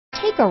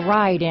Take a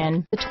ride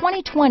in the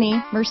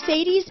 2020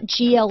 Mercedes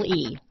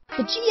GLE.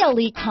 The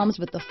GLE comes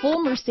with the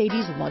full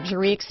Mercedes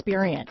luxury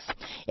experience.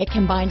 It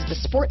combines the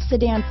sports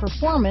sedan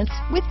performance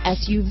with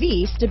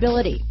SUV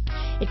stability.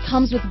 It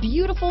comes with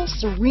beautiful,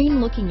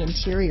 serene-looking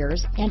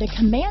interiors and a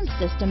command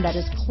system that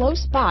is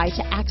close by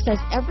to access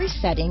every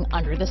setting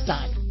under the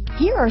sun.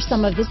 Here are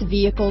some of this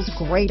vehicle's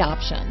great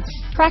options: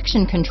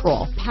 traction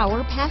control,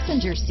 power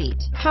passenger seat,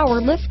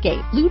 power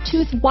liftgate,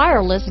 Bluetooth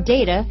wireless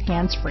data,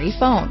 hands-free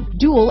phone,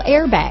 dual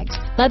airbags,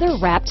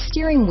 leather-wrapped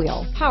steering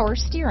wheel, power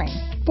steering,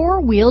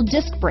 four-wheel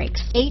disc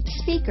brakes, 8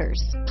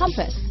 speakers,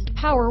 compass,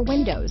 power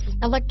windows,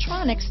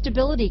 electronic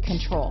stability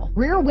control,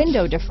 rear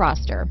window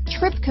defroster,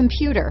 trip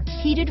computer,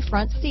 heated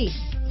front seats,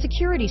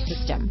 security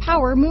system,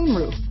 power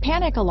moonroof,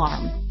 panic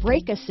alarm,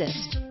 brake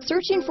assist.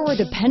 Searching for a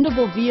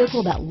dependable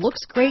vehicle that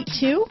looks great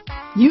too?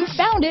 You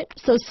found it,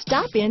 so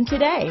stop in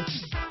today.